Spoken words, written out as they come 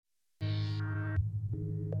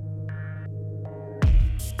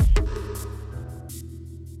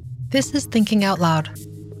This is Thinking Out Loud,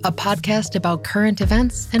 a podcast about current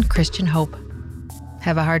events and Christian hope.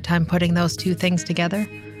 Have a hard time putting those two things together?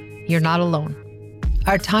 You're not alone.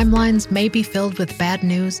 Our timelines may be filled with bad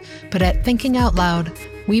news, but at Thinking Out Loud,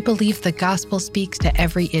 we believe the gospel speaks to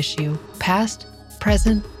every issue, past,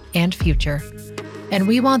 present, and future. And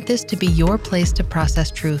we want this to be your place to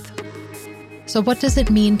process truth. So what does it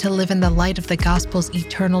mean to live in the light of the gospel's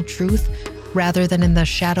eternal truth, rather than in the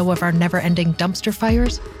shadow of our never-ending dumpster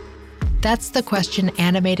fires? That's the question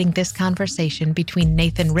animating this conversation between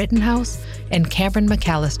Nathan Rittenhouse and Cameron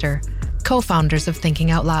McAllister, co-founders of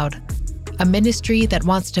Thinking Out Loud, a ministry that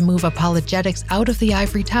wants to move apologetics out of the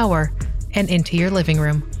ivory tower and into your living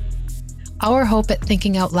room. Our hope at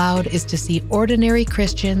Thinking Out Loud is to see ordinary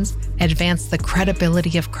Christians advance the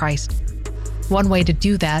credibility of Christ. One way to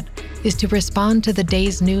do that is to respond to the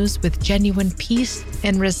day's news with genuine peace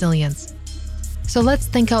and resilience. So let's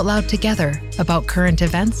think out loud together about current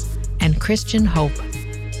events and Christian hope.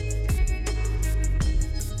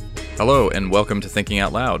 Hello, and welcome to Thinking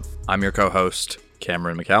Out Loud. I'm your co-host,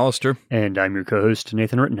 Cameron McAllister. And I'm your co-host,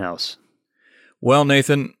 Nathan Rittenhouse. Well,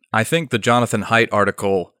 Nathan, I think the Jonathan Haidt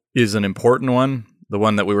article is an important one, the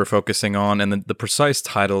one that we were focusing on, and the precise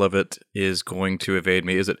title of it is going to evade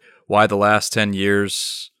me. Is it Why the Last 10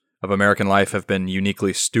 Years of American Life Have Been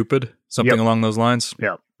Uniquely Stupid? Something along those lines?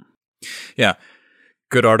 Yeah.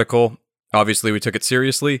 Good article. Obviously, we took it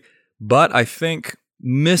seriously, but I think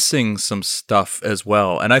missing some stuff as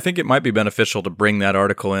well. And I think it might be beneficial to bring that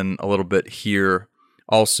article in a little bit here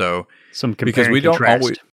also. Some comparing and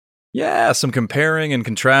contrast. Some comparing and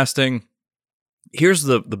contrasting. Here's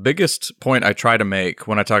the biggest point I try to make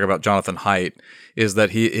when I talk about Jonathan Haidt is that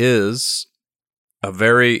he is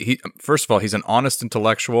first of all, he's an honest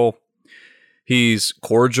intellectual. He's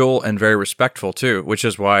cordial and very respectful too, which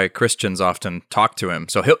is why Christians often talk to him.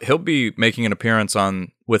 So he'll be making an appearance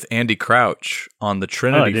with Andy Crouch on the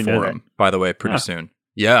Trinity Forum, by the way, pretty soon.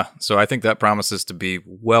 Yeah, so I think that promises to be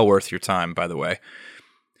well worth your time, by the way.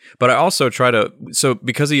 But I also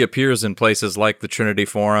because he appears in places like the Trinity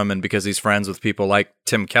Forum and because he's friends with people like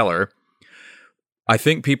Tim Keller, I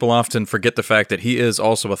think people often forget the fact that he is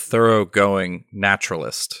also a thoroughgoing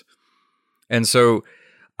naturalist. And so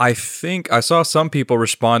I think I saw some people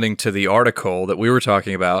responding to the article that we were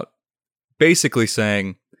talking about, basically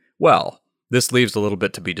saying, well, this leaves a little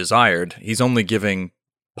bit to be desired. He's only giving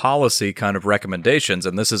policy kind of recommendations,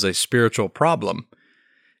 and this is a spiritual problem.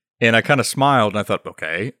 And I kind of smiled, and I thought,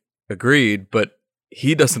 okay, agreed, but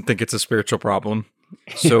he doesn't think it's a spiritual problem.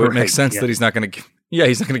 So it makes sense that he's not going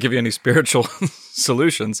to give you any spiritual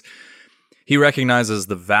solutions. He recognizes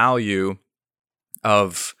the value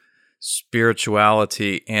of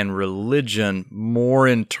spirituality and religion more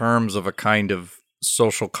in terms of a kind of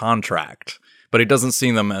social contract, but he doesn't see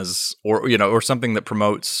them as, or something that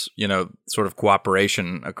promotes, sort of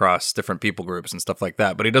cooperation across different people groups and stuff like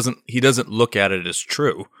that. But he doesn't look at it as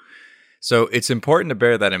true. So it's important to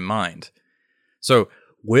bear that in mind. So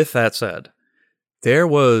with that said, there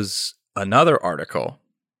was another article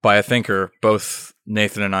by a thinker both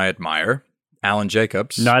Nathan and I admire, Alan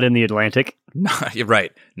Jacobs. Not in the Atlantic. You're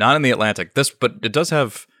right. Not in the Atlantic. But it does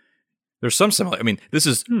have, there's some similar, this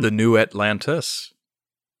is the New Atlantis.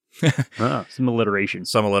 Some alliteration.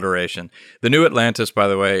 The New Atlantis, by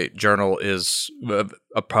the way, journal is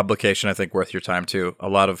a publication I think worth your time too. A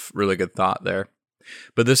lot of really good thought there.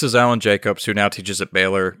 But this is Alan Jacobs, who now teaches at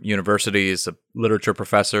Baylor University. He's a literature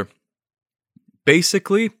professor.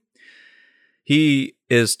 Basically, he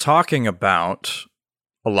is talking about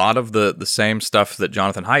a lot of the same stuff that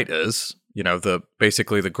Jonathan Haidt is.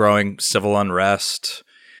 Basically the growing civil unrest,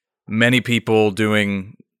 many people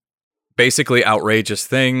doing basically outrageous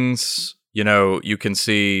things. You can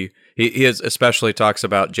see he especially talks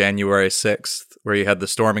about January 6th, where you had the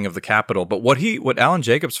storming of the Capitol. But what Alan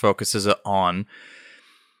Jacobs focuses on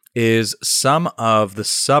is some of the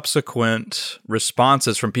subsequent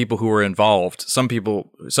responses from people who were involved, some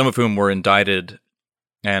of whom were indicted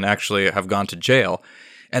and actually have gone to jail.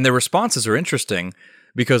 And their responses are interesting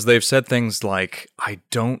because they've said things like, I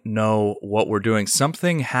don't know what we're doing.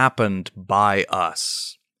 Something happened by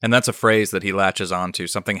us. And that's a phrase that he latches onto.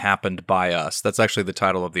 Something happened by us. That's actually the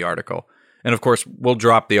title of the article. And of course, we'll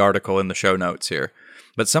drop the article in the show notes here.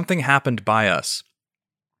 But something happened by us.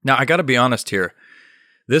 Now, I got to be honest here.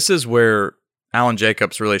 This is where Alan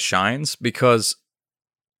Jacobs really shines, because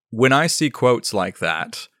when I see quotes like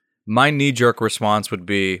that, my knee-jerk response would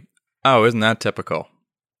be, oh, isn't that typical?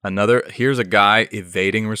 Here's a guy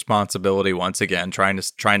evading responsibility once again, trying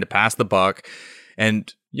to pass the buck,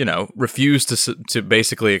 and refuse to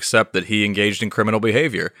basically accept that he engaged in criminal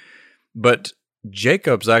behavior. But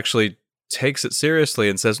Jacobs actually takes it seriously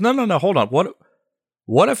and says, no, hold on.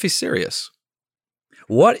 What if he's serious?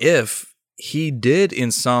 What if he did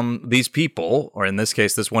these people, or in this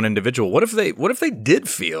case, this one individual, what if they did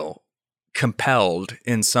feel compelled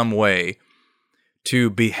in some way to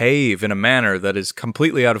behave in a manner that is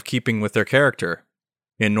completely out of keeping with their character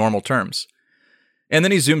in normal terms? And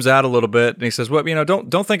then he zooms out a little bit and he says, well,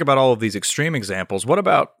 don't think about all of these extreme examples. What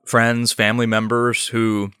about friends, family members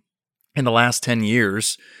who in the last 10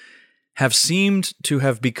 years have seemed to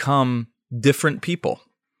have become different people?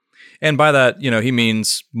 And by that, he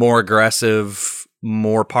means more aggressive,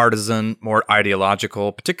 more partisan, more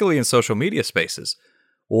ideological, particularly in social media spaces.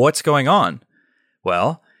 What's going on?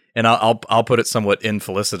 Well, and I'll put it somewhat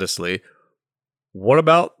infelicitously, what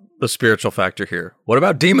about the spiritual factor here? What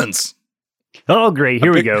about demons? Oh, great.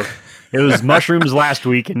 Here we go. It was mushrooms last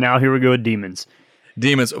week, and now here we go with demons.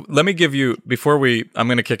 Demons. Let me give you, I'm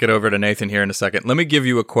going to kick it over to Nathan here in a second. Let me give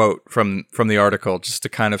you a quote from the article just to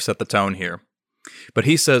kind of set the tone here. But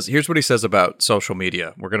here's what he says about social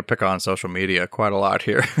media. We're going to pick on social media quite a lot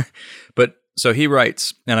here. But so he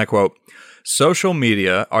writes, and I quote, "Social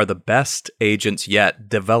media are the best agents yet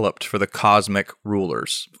developed for the cosmic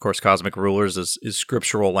rulers." Of course, cosmic rulers is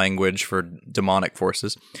scriptural language for demonic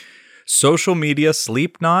forces. "Social media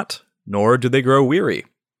sleep not, nor do they grow weary.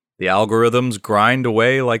 The algorithms grind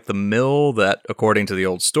away like the mill that, according to the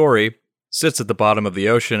old story, sits at the bottom of the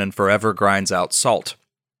ocean and forever grinds out salt.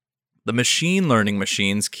 The machine learning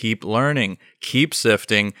machines keep learning, keep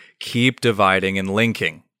sifting, keep dividing and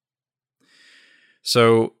linking."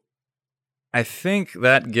 So I think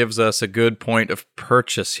that gives us a good point of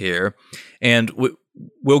purchase here. And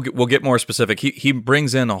we'll get more specific. He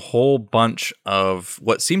brings in a whole bunch of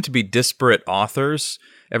what seem to be disparate authors,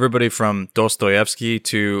 everybody from Dostoevsky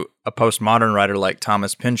to a postmodern writer like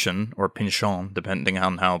Thomas Pynchon, or Pynchon, depending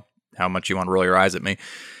on how much you want to roll your eyes at me,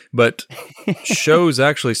 but shows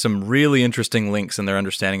actually some really interesting links in their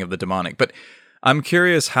understanding of the demonic. But I'm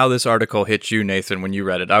curious how this article hit you, Nathan, when you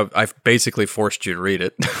read it. I've basically forced you to read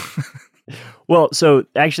it. Well, so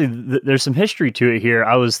actually, there's some history to it here.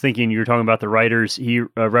 I was thinking you were talking about the writers. He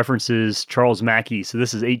references Charles Mackay. So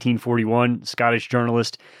this is 1841, Scottish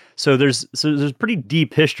journalist. So there's pretty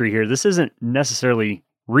deep history here. This isn't necessarily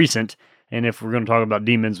recent. And if we're going to talk about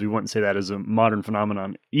demons, we wouldn't say that as a modern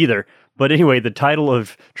phenomenon either. But anyway, the title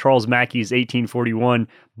of Charles Mackay's 1841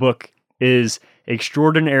 book is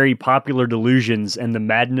Extraordinary Popular Delusions and the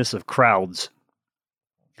Madness of Crowds.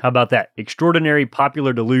 How about that? Extraordinary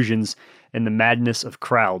Popular Delusions and the Madness of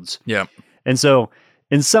Crowds. Yeah. And so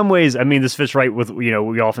in some ways, I mean, this fits right with, we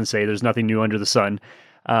often say there's nothing new under the sun.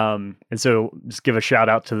 And so just give a shout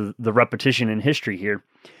out to the repetition in history here.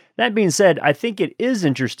 That being said, I think it is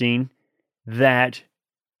interesting that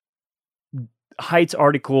Haidt's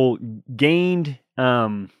article gained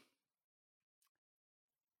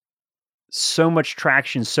so much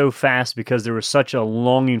traction so fast because there was such a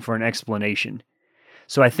longing for an explanation.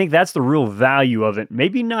 So I think that's the real value of it.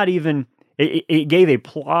 Maybe not even, it gave a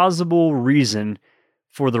plausible reason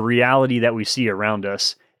for the reality that we see around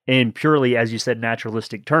us in purely, as you said,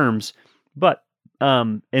 naturalistic terms, but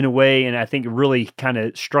in a way, and I think it really kind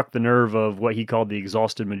of struck the nerve of what he called the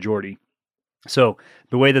exhausted majority. So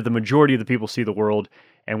the way that the majority of the people see the world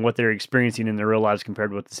and what they're experiencing in their real lives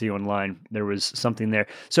compared to what they see online, there was something there.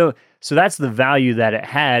 So that's the value that it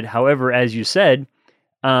had. However, as you said,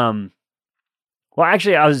 well,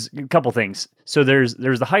 actually, a couple things. So there's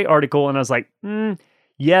the Haidt article, and I was like,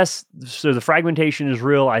 yes, so the fragmentation is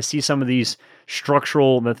real. I see some of these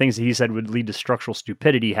the things that he said would lead to structural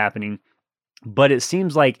stupidity happening. But it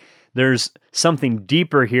seems like there's something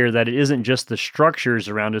deeper here, that it isn't just the structures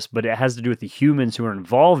around us, but it has to do with the humans who are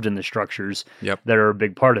involved in the structures that are a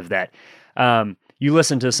big part of that. You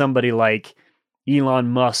listen to somebody like Elon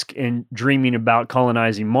Musk and dreaming about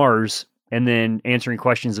colonizing Mars, and then answering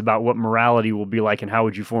questions about what morality will be like and how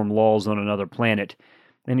would you form laws on another planet.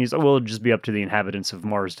 And he's like, well, it'll just be up to the inhabitants of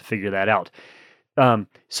Mars to figure that out.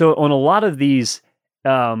 So on a lot of these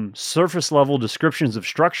surface level descriptions of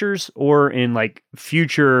structures, or in like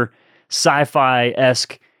future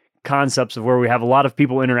sci-fi-esque concepts of where we have a lot of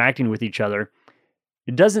people interacting with each other,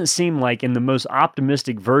 it doesn't seem like in the most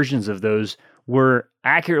optimistic versions of those we're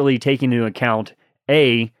accurately taking into account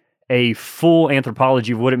a full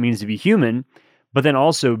anthropology of what it means to be human, but then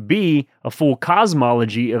also B, a full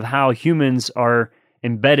cosmology of how humans are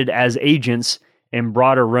embedded as agents in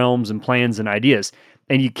broader realms and plans and ideas.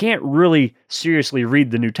 And you can't really seriously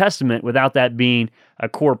read the New Testament without that being a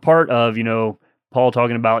core part of, Paul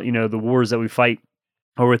talking about, the wars that we fight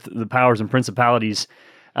or with the powers and principalities,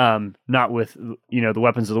 not with, the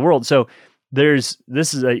weapons of the world. So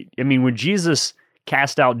when Jesus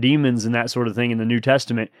cast out demons and that sort of thing in the New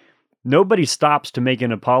Testament, nobody stops to make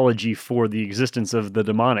an apology for the existence of the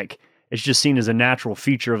demonic. It's just seen as a natural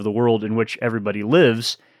feature of the world in which everybody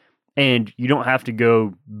lives. And you don't have to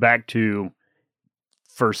go back to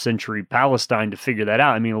first century Palestine to figure that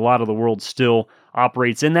out. I mean, a lot of the world still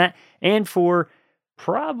operates in that. And for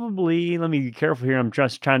probably, let me be careful here, I'm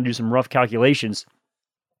just trying to do some rough calculations.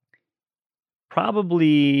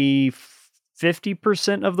 Probably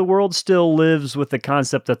 50% of the world still lives with the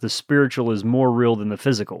concept that the spiritual is more real than the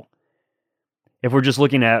physical. If we're just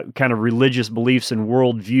looking at kind of religious beliefs and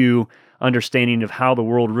worldview, understanding of how the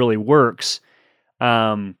world really works,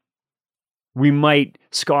 we might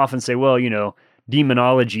scoff and say, well,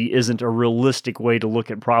 demonology isn't a realistic way to look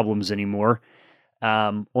at problems anymore.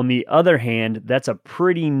 On the other hand, that's a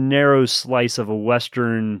pretty narrow slice of a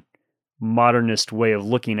Western modernist way of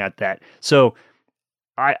looking at that. So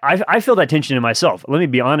I feel that tension in myself. Let me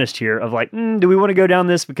be honest here of like, do we want to go down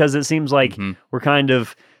this? Because it seems like we're kind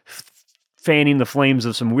of fanning the flames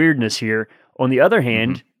of some weirdness here. On the other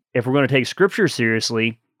hand, if we're going to take scripture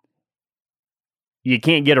seriously, you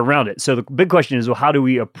can't get around it. So the big question is, well, how do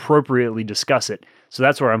we appropriately discuss it? So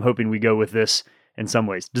that's where I'm hoping we go with this in some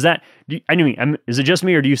ways. Is it just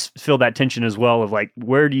me, or do you feel that tension as well of like,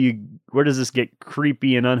 where does this get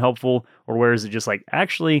creepy and unhelpful? Or where is it just like,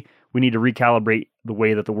 actually, we need to recalibrate the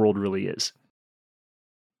way that the world really is?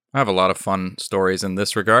 I have a lot of fun stories in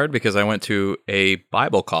this regard because I went to a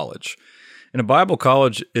Bible college. And a Bible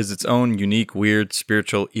college is its own unique, weird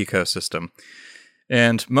spiritual ecosystem.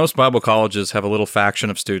 And most Bible colleges have a little faction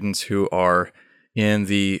of students who are in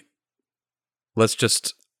the,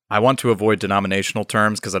 I want to avoid denominational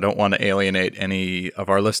terms because I don't want to alienate any of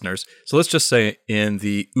our listeners. So let's just say in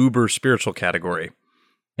the uber spiritual category.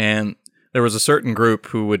 And there was a certain group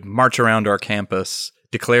who would march around our campus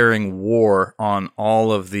declaring war on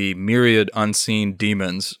all of the myriad unseen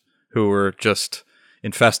demons who were just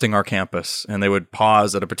infesting our campus. And they would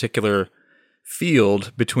pause at a particular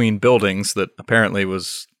field between buildings that apparently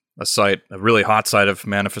was a really hot site of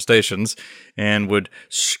manifestations, and would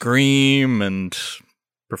scream and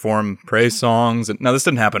perform praise songs. And now this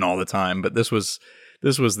didn't happen all the time, but this was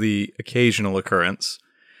the occasional occurrence.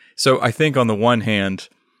 So I think on the one hand,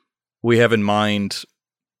 we have in mind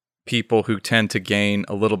people who tend to gain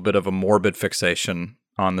a little bit of a morbid fixation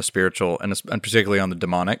on the spiritual and particularly on the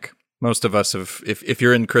demonic. Most of us have, if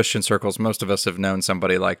you're in Christian circles, most of us have known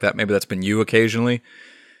somebody like that. Maybe that's been you occasionally.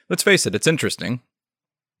 Let's face it, it's interesting.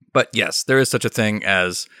 But yes, there is such a thing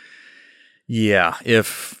as,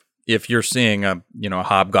 if you're seeing a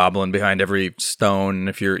hobgoblin behind every stone,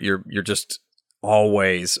 if you're just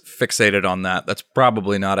always fixated on that, that's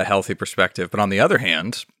probably not a healthy perspective. But on the other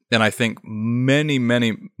hand, and I think many,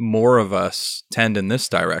 many more of us tend in this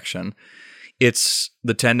direction, it's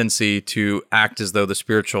the tendency to act as though the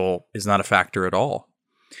spiritual is not a factor at all,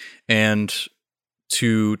 and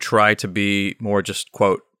to try to be more just,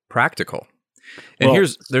 quote, practical. And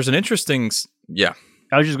there's an interesting,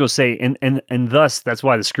 I was just going to say, and thus that's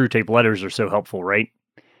why the Screw Tape Letters are so helpful, right?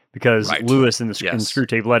 Because Lewis in the Screw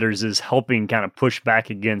Tape Letters is helping kind of push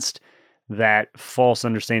back against that false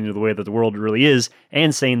understanding of the way that the world really is,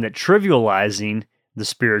 and saying that trivializing the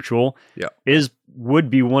spiritual would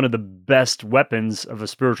be one of the best weapons of a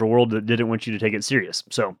spiritual world that didn't want you to take it serious.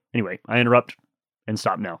 So anyway, I interrupt and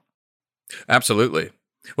stop now. Absolutely.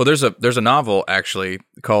 Well, there's a novel actually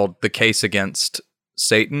called The Case Against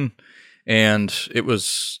Satan, and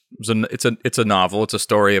it's a novel. It's a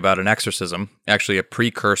story about an exorcism, actually a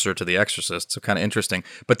precursor to The Exorcist. So kind of interesting.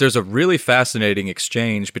 But there's a really fascinating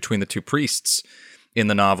exchange between the two priests in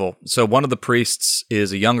the novel. So one of the priests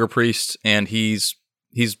is a younger priest, and he's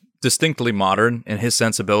distinctly modern in his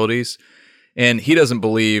sensibilities, and he doesn't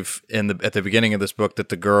believe at the beginning of this book that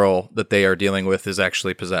the girl that they are dealing with is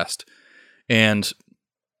actually possessed. And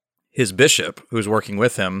his bishop, who's working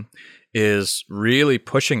with him, is really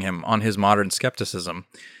pushing him on his modern skepticism.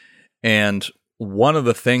 And one of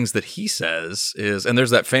the things that he says is, and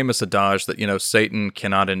there's that famous adage that,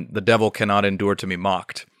 the devil cannot endure to be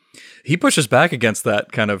mocked. He pushes back against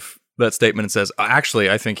that statement and says, actually,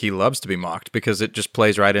 I think he loves to be mocked because it just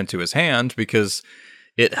plays right into his hand, because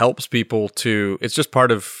it helps people it's just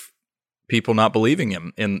part of people not believing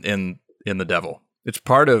him in the devil. It's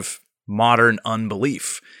part of modern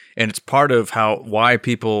unbelief. And it's part of why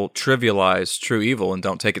people trivialize true evil and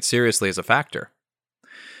don't take it seriously as a factor.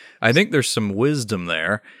 I think there's some wisdom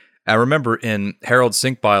there. I remember in Harold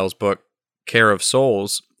Sinkbile's book, Care of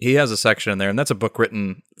Souls, he has a section in there, and that's a book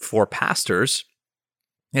written for pastors.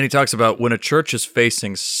 And he talks about when a church is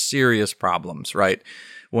facing serious problems, right?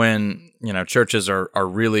 when, churches are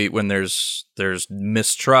really, when there's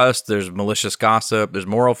mistrust, there's malicious gossip, there's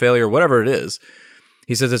moral failure, whatever it is.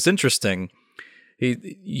 He says it's interesting.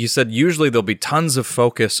 You said usually there'll be tons of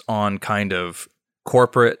focus on kind of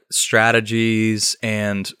corporate strategies,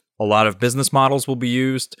 and a lot of business models will be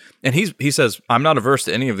used. And he says, I'm not averse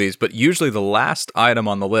to any of these, but usually the last item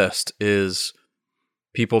on the list is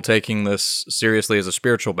people taking this seriously as a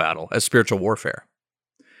spiritual battle, as spiritual warfare.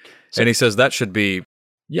 And he says that should be,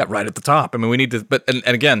 right at the top. I mean, we need to, but, and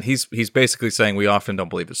again, he's basically saying we often don't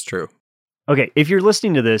believe it's true. Okay, if you're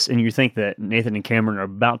listening to this and you think that Nathan and Cameron are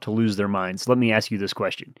about to lose their minds, let me ask you this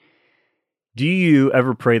question. Do you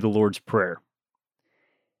ever pray the Lord's Prayer?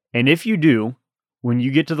 And if you do, when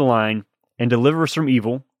you get to the line, and deliver us from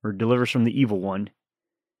evil, or deliver us from the evil one,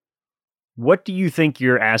 what do you think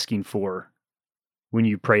you're asking for when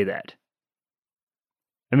you pray that?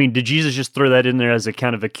 I mean, did Jesus just throw that in there as a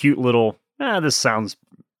kind of a cute little, this sounds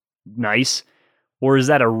nice? Or is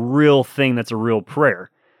that a real thing that's a real prayer?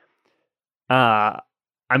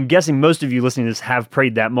 I'm guessing most of you listening to this have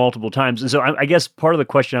prayed that multiple times. And so I guess part of the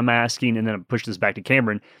question I'm asking, and then I'll push this back to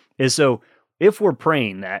Cameron, is so if we're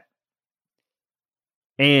praying that,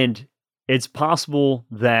 and it's possible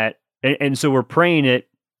that, and so we're praying it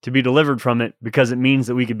to be delivered from it because it means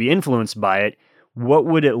that we could be influenced by it, what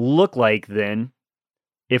would it look like then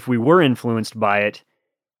if we were influenced by it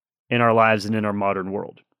in our lives and in our modern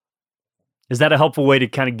world? Is that a helpful way to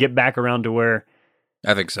kind of get back around to where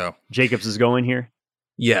I think so. Jacobs is going here?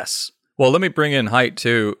 Yes. Well, let me bring in Haidt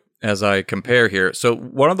too as I compare here. So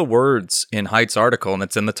one of the words in Haidt's article, and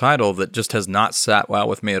it's in the title, that just has not sat well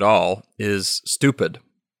with me at all, is stupid.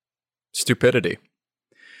 Stupidity.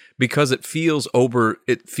 Because it feels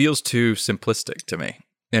too simplistic to me.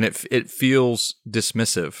 And it feels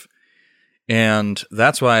dismissive. And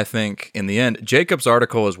that's why I think in the end, Jacob's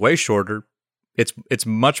article is way shorter. It's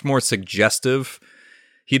much more suggestive.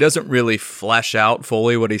 He doesn't really flesh out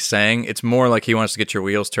fully what he's saying. It's more like he wants to get your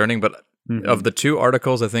wheels turning. But of the two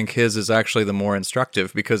articles, I think his is actually the more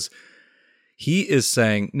instructive, because he is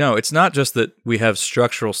saying, no, it's not just that we have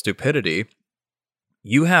structural stupidity.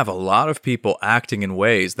 You have a lot of people acting in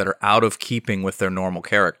ways that are out of keeping with their normal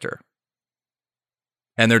character.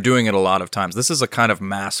 And they're doing it a lot of times. This is a kind of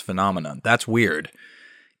mass phenomenon. That's weird.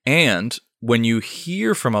 And when you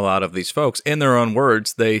hear from a lot of these folks, in their own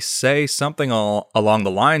words, they say something along the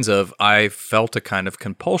lines of, I felt a kind of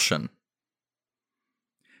compulsion.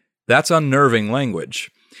 That's unnerving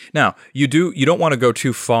language. Now, you don't want to go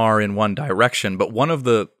too far in one direction, but one of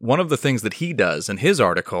the things that he does in his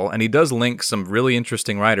article, and he does link some really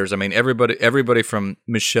interesting writers. I mean, everybody from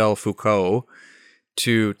Michel Foucault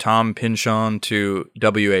to Tom Pynchon to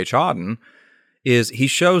W.H. Auden, is he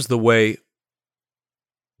shows the way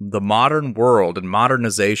the modern world and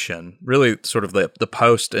modernization, really sort of the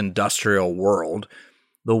post-industrial world,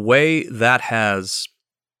 the way that has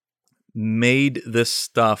made this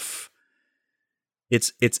stuff,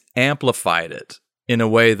 it's amplified it in a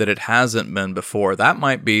way that it hasn't been before. That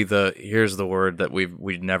might be here's the word that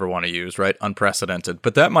we never want to use, right? Unprecedented.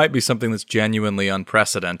 But that might be something that's genuinely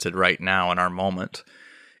unprecedented right now in our moment,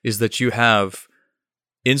 is that you have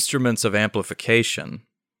instruments of amplification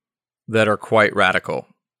that are quite radical.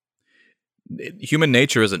 Human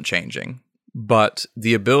nature isn't changing, but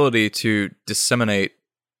the ability to disseminate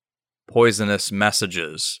poisonous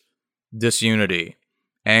messages, disunity,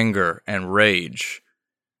 anger, and rage,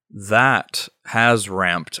 that has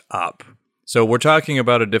ramped up. So we're talking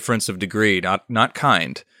about a difference of degree, not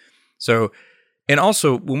kind. So, and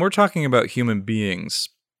also when we're talking about human beings,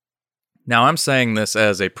 now I'm saying this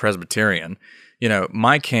as a Presbyterian.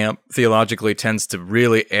 My camp theologically tends to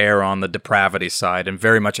really err on the depravity side and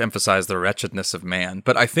very much emphasize the wretchedness of man.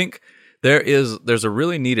 But I think there's a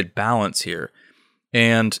really needed balance here.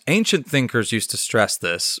 And ancient thinkers used to stress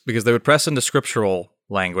this because they would press into scriptural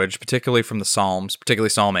language, particularly from the Psalms, particularly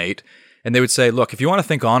Psalm 8, and they would say, look, if you want to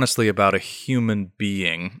think honestly about a human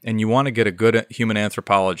being and you want to get a good human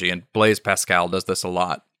anthropology, and Blaise Pascal does this a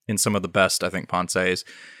lot in some of the best, I think, pensées,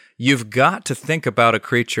 you've got to think about a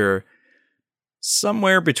creature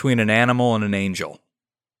somewhere between an animal and an angel.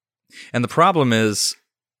 And the problem is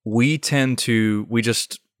we tend to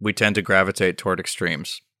gravitate toward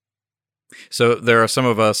extremes. So there are some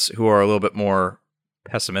of us who are a little bit more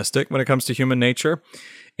pessimistic when it comes to human nature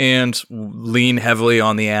and lean heavily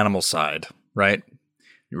on the animal side, right?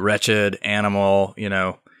 Wretched animal,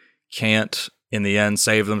 can't in the end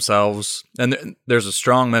save themselves. And there's a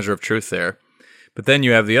strong measure of truth there. But then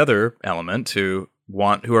you have the other element who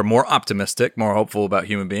are more optimistic, more hopeful about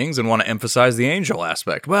human beings and want to emphasize the angel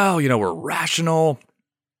aspect. Well, we're rational.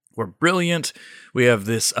 We're brilliant. We have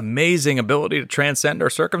this amazing ability to transcend our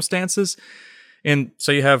circumstances. And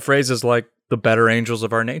so you have phrases like the better angels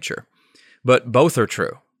of our nature. But both are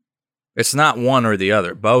true. It's not one or the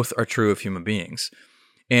other. Both are true of human beings.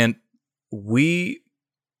 And we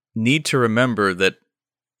need to remember that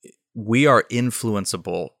we are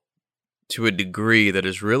influenceable to a degree that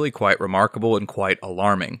is really quite remarkable and quite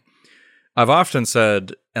alarming. I've often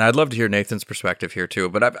said, and I'd love to hear Nathan's perspective here too,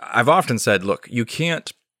 but I've often said, look,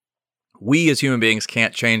 we as human beings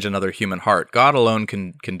can't change another human heart. God alone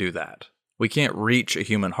can do that. We can't reach a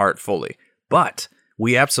human heart fully, but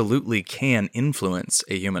we absolutely can influence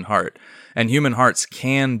a human heart, and human hearts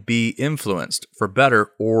can be influenced for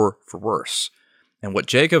better or for worse. And what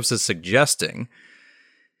Jacobs is suggesting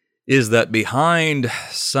is that behind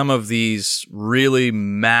some of these really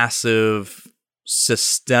massive,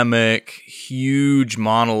 systemic, huge,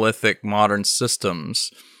 monolithic modern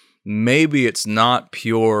systems, maybe it's not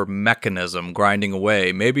pure mechanism grinding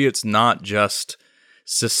away. Maybe it's not just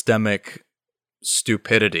systemic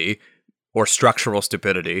stupidity or structural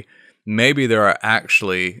stupidity. Maybe there are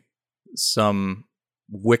actually some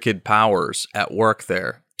wicked powers at work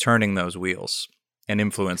there, turning those wheels and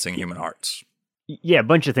influencing human hearts. Yeah, a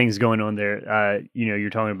bunch of things going on there. You're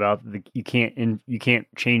talking about you can't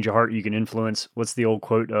change a heart, you can influence. What's the old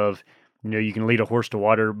quote of, you can lead a horse to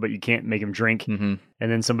water, but you can't make him drink. Mm-hmm.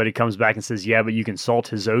 And then somebody comes back and says, yeah, but you can salt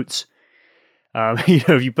his oats.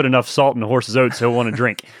 If you put enough salt in the horse's oats, he'll want to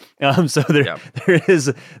drink. So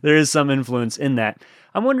there is some influence in that.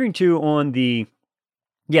 I'm wondering too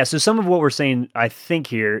so some of what we're saying, I think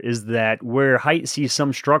here, is that where Haidt sees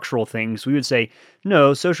some structural things, we would say,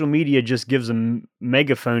 no, social media just gives a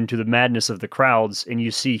megaphone to the madness of the crowds, and you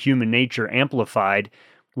see human nature amplified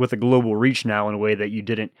with a global reach now in a way that you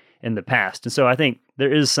didn't in the past. And so I think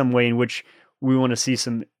there is some way in which we want to see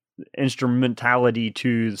some instrumentality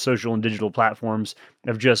to the social and digital platforms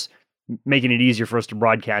of just making it easier for us to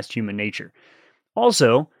broadcast human nature.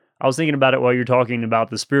 Also, I was thinking about it while you're talking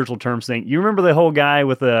about the spiritual terms thing. You remember the whole guy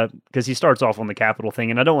because he starts off on the Capitol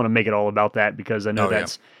thing, and I don't want to make it all about that because I know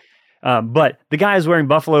but the guy is wearing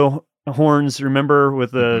buffalo horns, remember,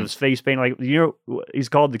 with his face painted, he's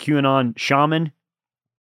called the QAnon shaman.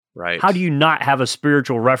 Right. How do you not have a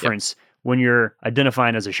spiritual reference when you're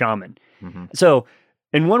identifying as a shaman? Mm-hmm. So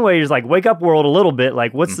in one way, it's like, wake up world a little bit,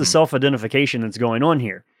 like what's the self-identification that's going on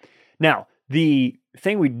here? Now, the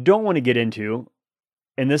thing we don't want to get into,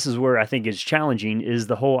 and this is where I think it's challenging, is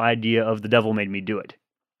the whole idea of the devil made me do it.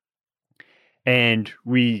 And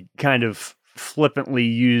we kind of flippantly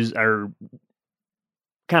use or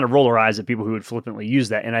kind of roll our eyes at people who would flippantly use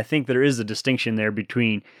that. And I think there is a distinction there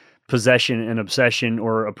between possession and obsession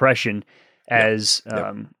or oppression as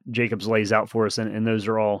Jacobs lays out for us. And those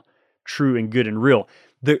are all true and good and real.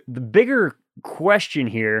 The bigger question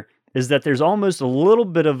here is that there's almost a little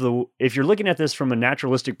bit of if you're looking at this from a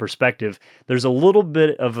naturalistic perspective, there's a little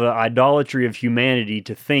bit of an idolatry of humanity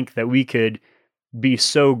to think that we could be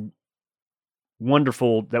so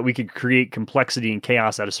wonderful that we could create complexity and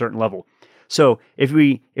chaos at a certain level. So if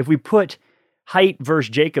we put Haidt versus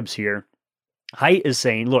Jacobs here, Haidt is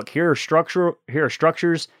saying, look, here are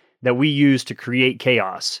structures that we use to create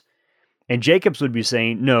chaos. And Jacobs would be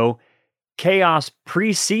saying, no, chaos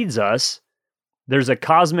precedes us. There's a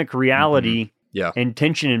cosmic reality and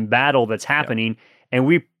tension and battle that's happening, and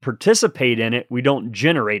we participate in it. We don't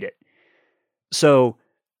generate it. So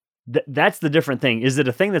that's the different thing. Is it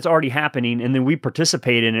a thing that's already happening, and then we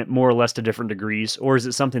participate in it more or less to different degrees, or is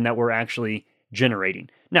it something that we're actually generating?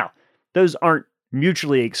 Now, those aren't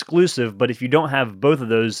mutually exclusive, but if you don't have both of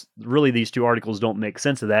those, really these two articles don't make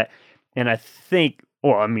sense of that. And I think,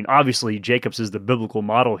 obviously Jacobs is the biblical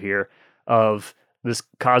model here of this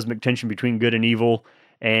cosmic tension between good and evil,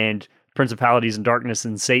 and principalities and darkness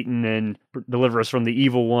and Satan, and deliver us from the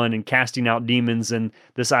evil one, and casting out demons, and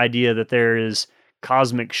this idea that there is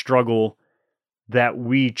cosmic struggle that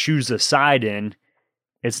we choose a side in.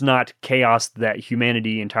 It's not chaos that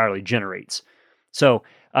humanity entirely generates. So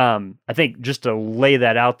I think just to lay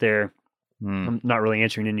that out there, I'm not really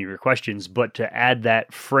answering any of your questions, but to add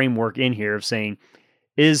that framework in here of saying,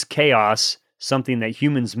 is chaos something that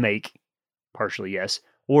humans make? Partially yes.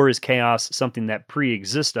 Or is chaos something that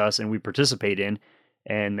pre-exists us and we participate in?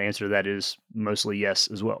 And the answer to that is mostly yes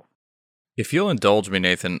as well. If you'll indulge me,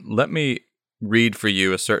 Nathan, let me read for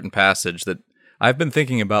you a certain passage that I've been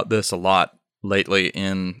thinking about this a lot lately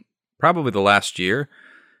in probably the last year.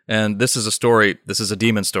 And this is a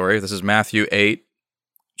demon story. This is Matthew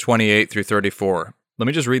 8:28 through 34. Let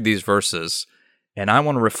me just read these verses, and I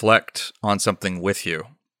want to reflect on something with you.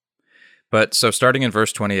 But so starting in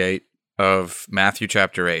verse 28 of Matthew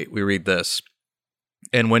chapter 8, we read this.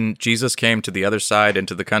 And when Jesus came to the other side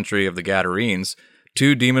into the country of the Gadarenes,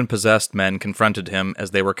 2 demon-possessed men confronted him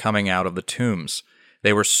as they were coming out of the tombs.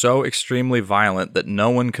 They were so extremely violent that no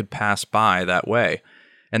one could pass by that way.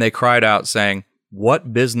 And they cried out, saying,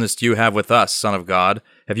 "What business do you have with us, Son of God?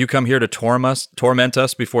 Have you come here to torment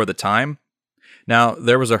us before the time?" Now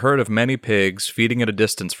there was a herd of many pigs feeding at a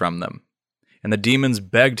distance from them. And the demons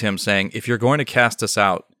begged him, saying, "If you're going to cast us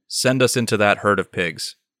out, send us into that herd of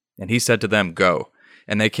pigs." And he said to them, "Go."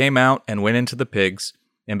 And they came out and went into the pigs,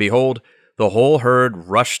 and behold, the whole herd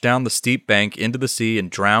rushed down the steep bank into the sea and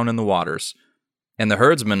drowned in the waters. And the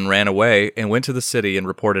herdsmen ran away and went to the city and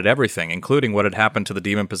reported everything, including what had happened to the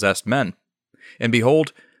demon-possessed men. And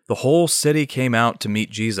behold, the whole city came out to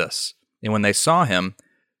meet Jesus. And when they saw him,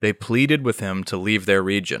 they pleaded with him to leave their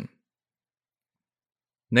region.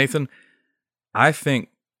 Nathan, I think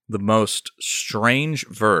the most strange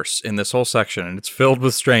verse in this whole section, and it's filled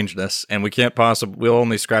with strangeness, and we'll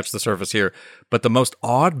only scratch the surface here, but the most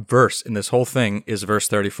odd verse in this whole thing is verse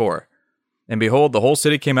 34. And behold, the whole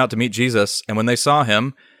city came out to meet Jesus, and when they saw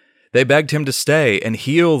him, they begged him to stay and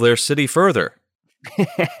heal their city further.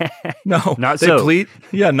 No, not so.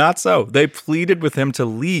 Not so. They pleaded with him to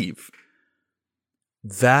leave.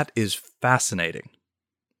 That is fascinating.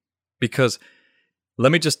 Because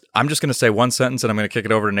I'm just going to say one sentence and I'm going to kick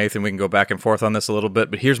it over to Nathan. We can go back and forth on this a little bit,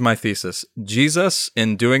 but here's my thesis. Jesus,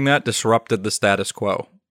 in doing that, disrupted the status quo.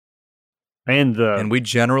 And we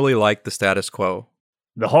generally like the status quo.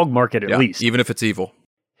 The hog market, at least. Even if it's evil.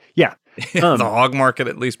 Yeah. The hog market,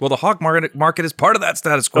 at least. Well, the hog market is part of that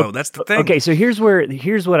status quo. That's the thing. Okay, so here's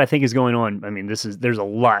what I think is going on. I mean, there's a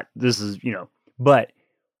lot. But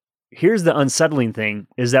here's the unsettling thing,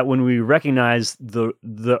 is that when we recognize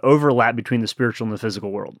the overlap between the spiritual and the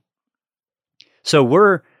physical world.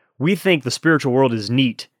 So we think the spiritual world is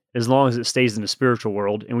neat as long as it stays in the spiritual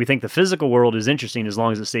world, and we think the physical world is interesting as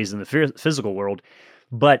long as it stays in the physical world.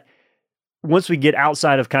 But once we get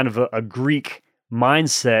outside of kind of a Greek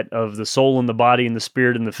mindset of the soul and the body and the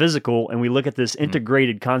spirit and the physical, and we look at this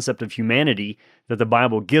integrated concept of humanity that the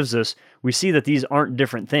Bible gives us, we see that these aren't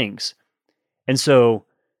different things. And so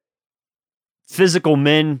physical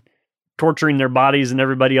men torturing their bodies and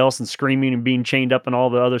everybody else and screaming and being chained up and all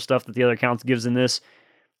the other stuff that the other accounts gives in this,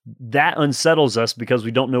 that unsettles us because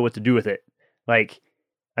we don't know what to do with it.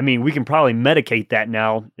 We can probably medicate that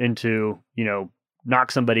now into,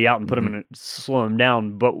 knock somebody out and put them in slow them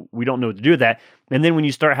down, but we don't know what to do with that. And then when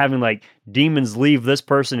you start having demons leave this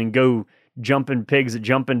person and go jump in pigs that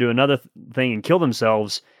jump into another thing and kill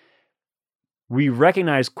themselves, we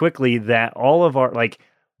recognize quickly that all of our,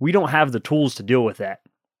 we don't have the tools to deal with that.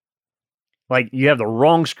 You have the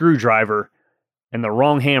wrong screwdriver and the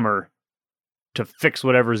wrong hammer to fix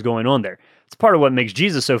whatever is going on there. It's part of what makes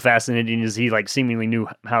Jesus so fascinating, is he seemingly knew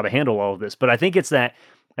how to handle all of this. But I think it's that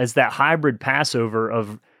hybrid Passover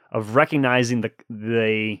of recognizing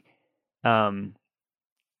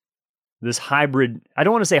this hybrid. I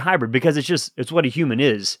don't want to say hybrid because it's what a human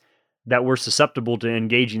is, that we're susceptible to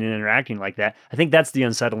engaging and interacting like that. I think that's the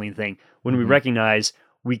unsettling thing, when we recognize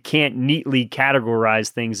we can't neatly categorize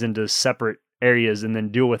things into separate areas and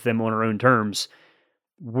then deal with them on our own terms.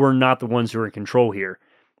 We're not the ones who are in control here.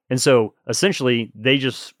 And so essentially they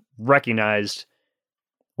just recognized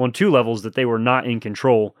on 2 levels that they were not in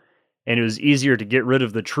control, and it was easier to get rid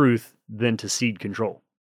of the truth than to cede control.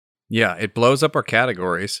 Yeah, it blows up our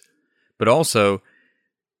categories, but also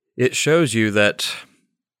it shows you that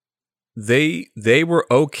they were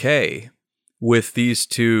okay with these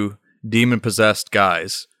 2 demon-possessed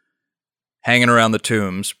guys hanging around the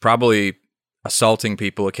tombs, probably assaulting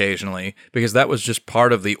people occasionally, because that was just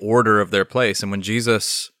part of the order of their place. And when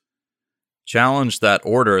Jesus challenged that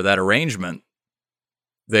order, that arrangement,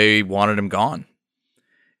 they wanted him gone.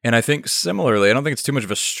 And I think similarly, I don't think it's too much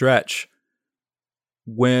of a stretch,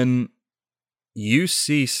 when you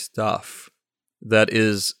see stuff that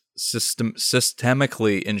is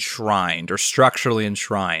systemically enshrined or structurally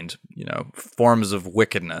enshrined, forms of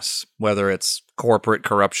wickedness, whether it's corporate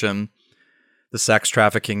corruption, the sex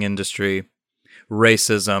trafficking industry,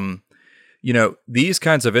 racism, these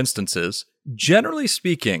kinds of instances, generally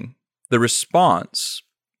speaking, the response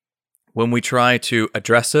when we try to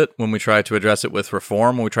address it, when we try to address it with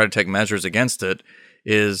reform, when we try to take measures against it,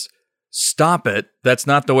 is stop it. That's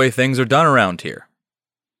not the way things are done around here.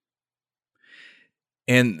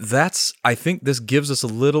 And I think this gives us a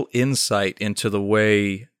little insight into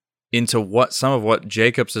some of what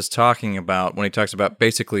Jacobs is talking about when he talks about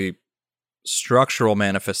basically structural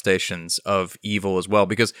manifestations of evil as well.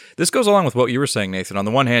 Because this goes along with what you were saying, Nathan. On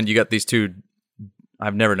the one hand, you got these 2,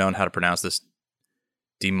 I've never known how to pronounce this,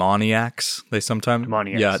 demoniacs. They sometimes,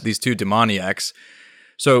 demoniacs. Yeah, these 2 demoniacs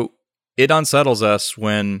So it unsettles us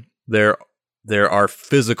when there are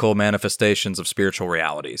physical manifestations of spiritual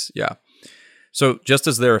realities. Yeah. So just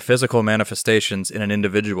as there are physical manifestations in an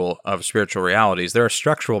individual of spiritual realities, there are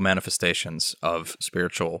structural manifestations of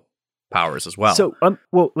spiritual powers as well. So,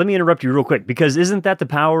 well, let me interrupt you real quick, because isn't that the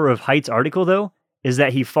power of Haidt's article, though? Is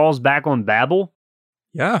that he falls back on Babel?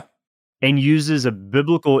 Yeah. And uses a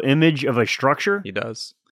biblical image of a structure? He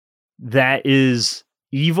does. That is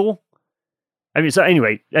evil? I mean, so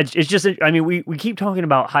anyway, it's just, I mean, we keep talking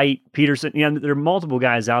about Haidt, Peterson. You know, there are multiple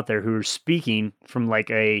guys out there who are speaking from like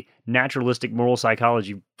a naturalistic moral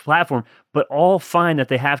psychology platform, but all find that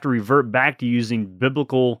they have to revert back to using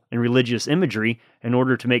biblical and religious imagery in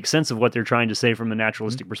order to make sense of what they're trying to say from a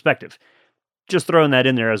naturalistic perspective. Just throwing that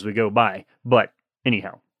in there as we go by. But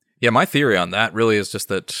anyhow. Yeah, my theory on that really is just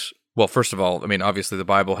that, well, first of all, I mean, obviously the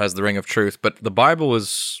Bible has the ring of truth, but the Bible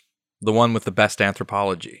is the one with the best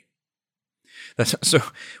anthropology. So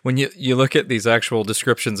when you look at these actual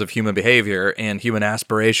descriptions of human behavior and human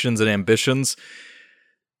aspirations and ambitions,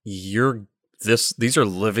 these are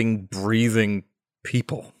living, breathing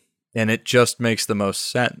people, and it just makes the most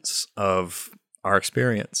sense of our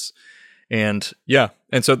experience. And yeah,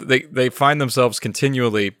 and so they find themselves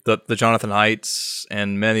continually, the Jonathan Haidts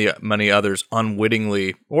and many others,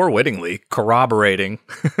 unwittingly or wittingly corroborating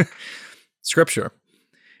Scripture,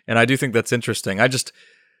 and I do think that's interesting.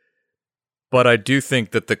 But I do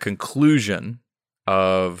think that the conclusion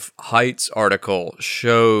of Haidt's article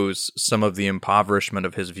shows some of the impoverishment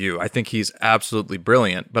of his view. I think he's absolutely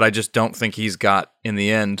brilliant, but I just don't think he's got, in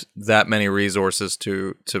the end, that many resources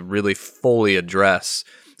to really fully address.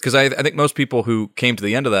 Because I think most people who came to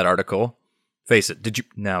the end of that article, face it,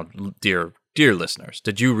 dear listeners,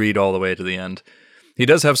 did you read all the way to the end? He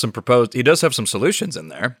does have some solutions in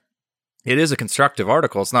there. It is a constructive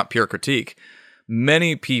article. It's not pure critique.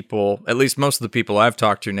 Many people, at least most of the people I've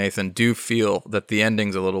talked to, Nathan, do feel that the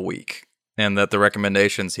ending's a little weak and that the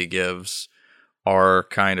recommendations he gives are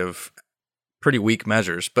kind of pretty weak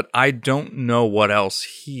measures. But I don't know what else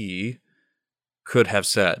he could have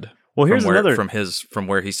said. Well, here's from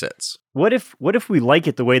where he sits. What if we like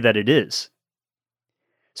it the way that it is?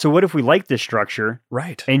 So what if we like this structure,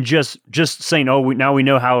 right? And just saying, now we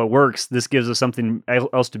know how it works. This gives us something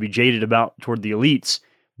else to be jaded about toward the elites.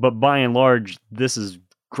 But by and large, this is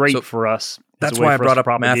great for us. That's why I brought up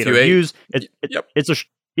Matthew 8.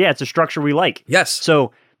 It's a structure we like. Yes.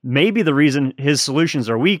 So maybe the reason his solutions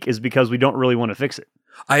are weak is because we don't really want to fix it.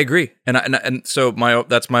 I agree, and so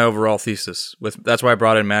that's my overall thesis. That's why I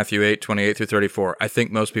brought in Matthew 8, 28 through 34. I think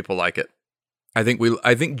most people like it. I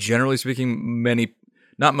think generally speaking,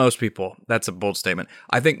 not most people. That's a bold statement.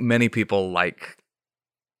 I think many people like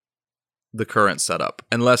the current setup,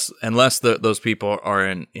 unless those people are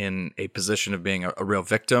in a position of being a real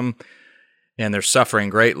victim and they're suffering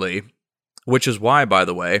greatly, which is why, by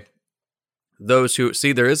the way, those who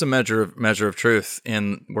see there is a measure of truth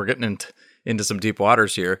in, we're getting into some deep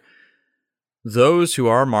waters here, those who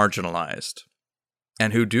are marginalized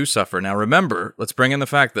and who do suffer. Now remember, let's bring in the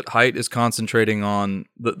fact that Haidt is concentrating on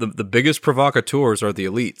the biggest provocateurs are the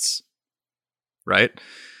elites, right?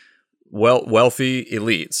 Wealthy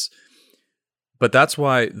elites. But that's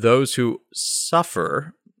why those who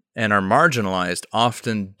suffer and are marginalized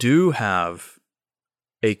often do have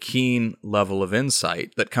a keen level of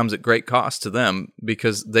insight that comes at great cost to them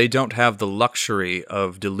because they don't have the luxury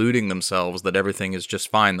of deluding themselves that everything is just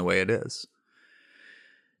fine the way it is.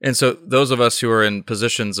 And so those of us who are in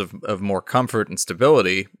positions of more comfort and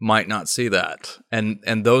stability might not see that. And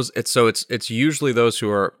it's usually those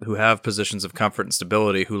who have positions of comfort and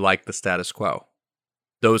stability who like the status quo.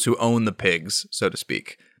 Those who own the pigs, so to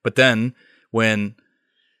speak. But then when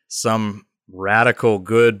some radical,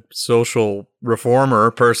 good social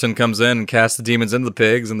reformer person comes in and casts the demons into the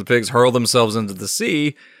pigs and the pigs hurl themselves into the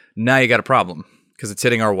sea, now you got a problem because it's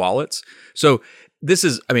hitting our wallets. So this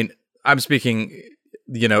is, I mean, I'm speaking,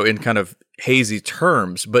 in kind of hazy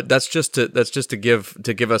terms, but that's just to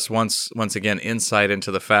give us once again insight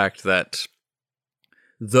into the fact that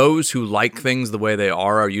those who like things the way they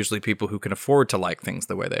are usually people who can afford to like things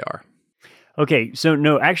the way they are. Okay, so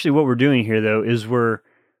no, actually what we're doing here, though, is we're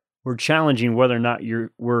challenging whether or not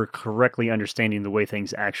we're correctly understanding the way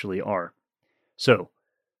things actually are. So,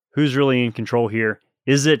 who's really in control here?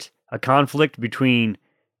 Is it a conflict between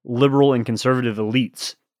liberal and conservative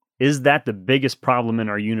elites? Is that the biggest problem in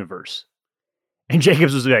our universe? And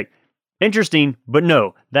Jacobs was like, interesting, but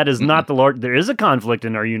no, that is not the large. There is a conflict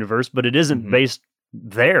in our universe, but it isn't based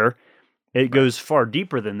there. It goes far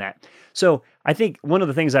deeper than that. So I think one of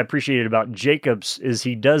the things I appreciated about Jacobs is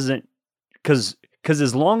he doesn't, because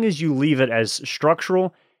as long as you leave it as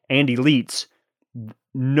structural and elites,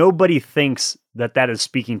 nobody thinks that that is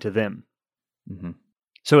speaking to them. Mhm.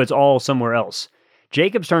 So it's all somewhere else.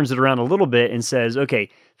 Jacobs turns it around a little bit and says, okay,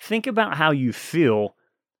 think about how you feel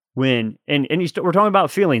when, we're talking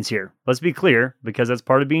about feelings here. Let's be clear, because that's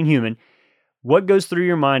part of being human. What goes through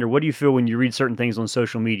your mind, or what do you feel when you read certain things on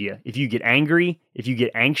social media? If you get angry, if you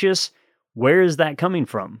get anxious, where is that coming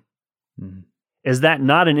from? Mhm. Is that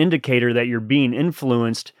not an indicator that you're being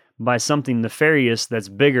influenced by something nefarious that's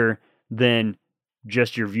bigger than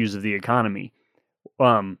just your views of the economy?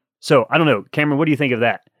 So I don't know, Cameron, what do you think of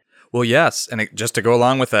that? Well, yes. And just to go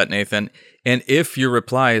along with that, Nathan, and if your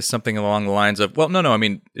reply is something along the lines of, well, no, I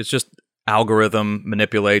mean, it's just algorithm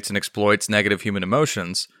manipulates and exploits negative human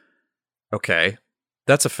emotions. Okay,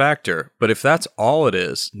 that's a factor. But if that's all it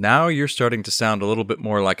is, now you're starting to sound a little bit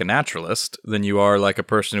more like a naturalist than you are like a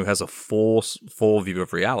person who has a full view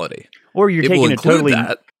of reality. Or you're taking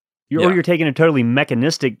you're taking a totally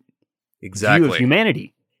mechanistic view of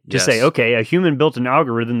humanity. To say, okay, a human built an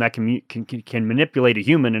algorithm that can manipulate a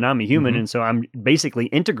human, and I'm a human, and so I'm basically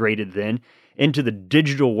integrated then into the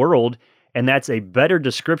digital world, and that's a better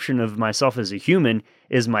description of myself as a human,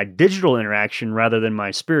 is my digital interaction rather than my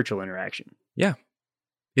spiritual interaction. Yeah.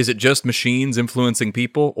 Is it just machines influencing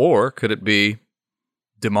people, or could it be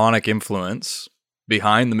demonic influence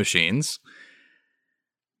behind the machines?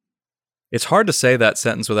 It's hard to say that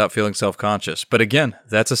sentence without feeling self-conscious. But again,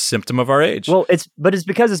 that's a symptom of our age. Well, it's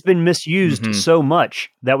because it's been misused so much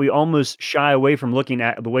that we almost shy away from looking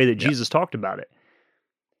at the way that Jesus talked about it.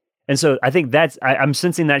 And so I think I'm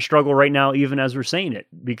sensing that struggle right now, even as we're saying it,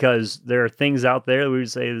 because there are things out there that we would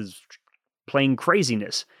say is plain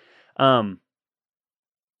craziness.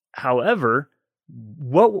 However,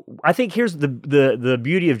 what I think here's the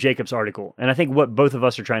beauty of Jacob's article, and I think what both of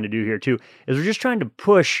us are trying to do here too, is we're just trying to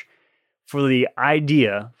push for the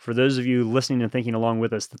idea, for those of you listening and thinking along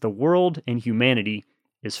with us, that the world and humanity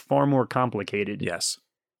is far more complicated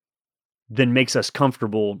than makes us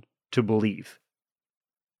comfortable to believe.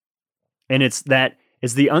 And it's the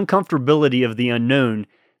uncomfortability of the unknown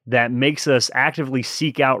that makes us actively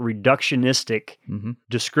seek out reductionistic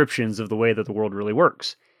descriptions of the way that the world really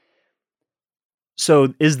works.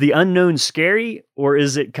 So is the unknown scary, or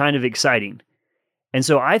is it kind of exciting? And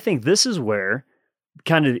so I think this is where,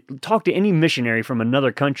 kind of talk to any missionary from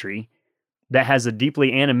another country that has a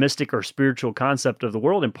deeply animistic or spiritual concept of the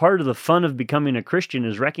world. And part of the fun of becoming a Christian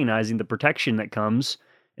is recognizing the protection that comes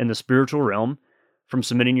in the spiritual realm from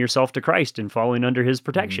submitting yourself to Christ and following under his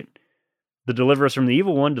protection. The deliver us from the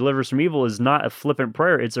evil one, deliver us from evil, is not a flippant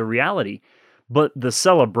prayer. It's a reality. But the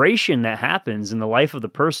celebration that happens in the life of the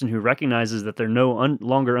person who recognizes that they're no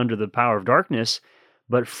longer under the power of darkness,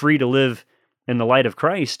 but free to live in the light of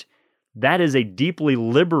Christ, that is a deeply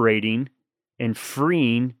liberating and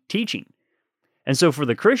freeing teaching. And so for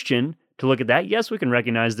the Christian to look at that, yes, we can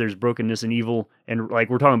recognize there's brokenness and evil, and like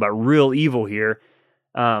we're talking about real evil here,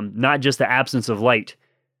 not just the absence of light.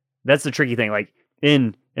 That's the tricky thing. Like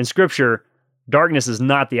in Scripture, darkness is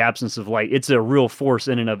not the absence of light. It's a real force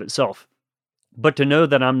in and of itself. But to know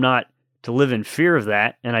that I'm not to live in fear of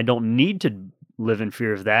that, and I don't need to live in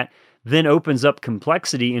fear of that, then opens up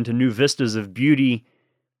complexity into new vistas of beauty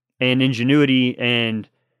and ingenuity and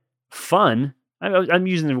fun. I'm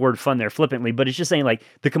using the word fun there flippantly, but it's just saying like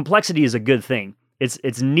the complexity is a good thing.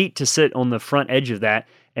 It's neat to sit on the front edge of that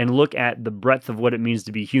and look at the breadth of what it means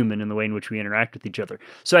to be human and the way in which we interact with each other.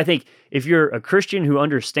 So I think if you're a Christian who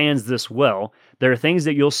understands this well, there are things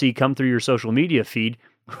that you'll see come through your social media feed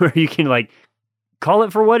where you can like call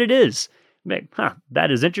it for what it is.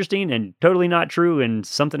 That is interesting and totally not true and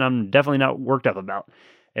something I'm definitely not worked up about,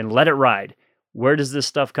 and let it ride. Where does this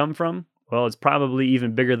stuff come from? Well, it's probably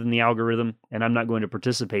even bigger than the algorithm, and I'm not going to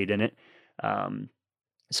participate in it.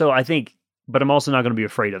 So I think, but I'm also not going to be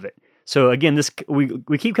afraid of it. So again,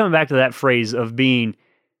 we keep coming back to that phrase of being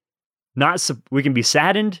we can be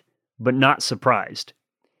saddened, but not surprised.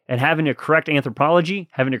 And having a correct anthropology,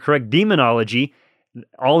 having a correct demonology,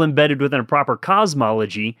 all embedded within a proper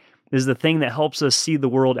cosmology, is the thing that helps us see the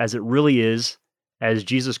world as it really is, as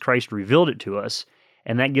Jesus Christ revealed it to us.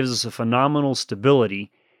 And that gives us a phenomenal stability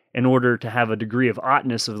in order to have a degree of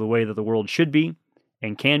oughtness of the way that the world should be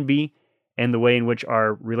and can be, and the way in which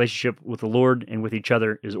our relationship with the Lord and with each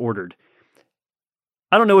other is ordered.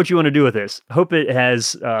 I don't know what you want to do with this. Hope it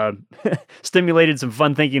has stimulated some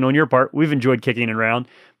fun thinking on your part. We've enjoyed kicking it around.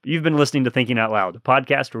 You've been listening to Thinking Out Loud, a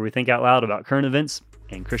podcast where we think out loud about current events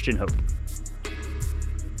and Christian hope.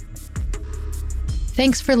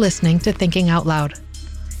 Thanks for listening to Thinking Out Loud.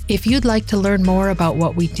 If you'd like to learn more about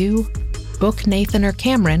what we do, book Nathan or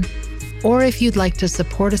Cameron, or if you'd like to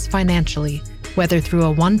support us financially, whether through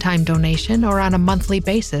a one-time donation or on a monthly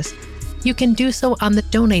basis, you can do so on the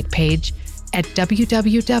donate page at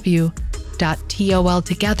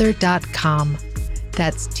www.toltogether.com.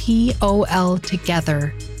 That's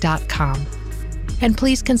toltogether.com. And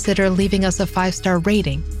please consider leaving us a 5-star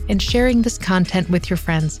rating and sharing this content with your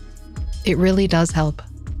friends. It really does help.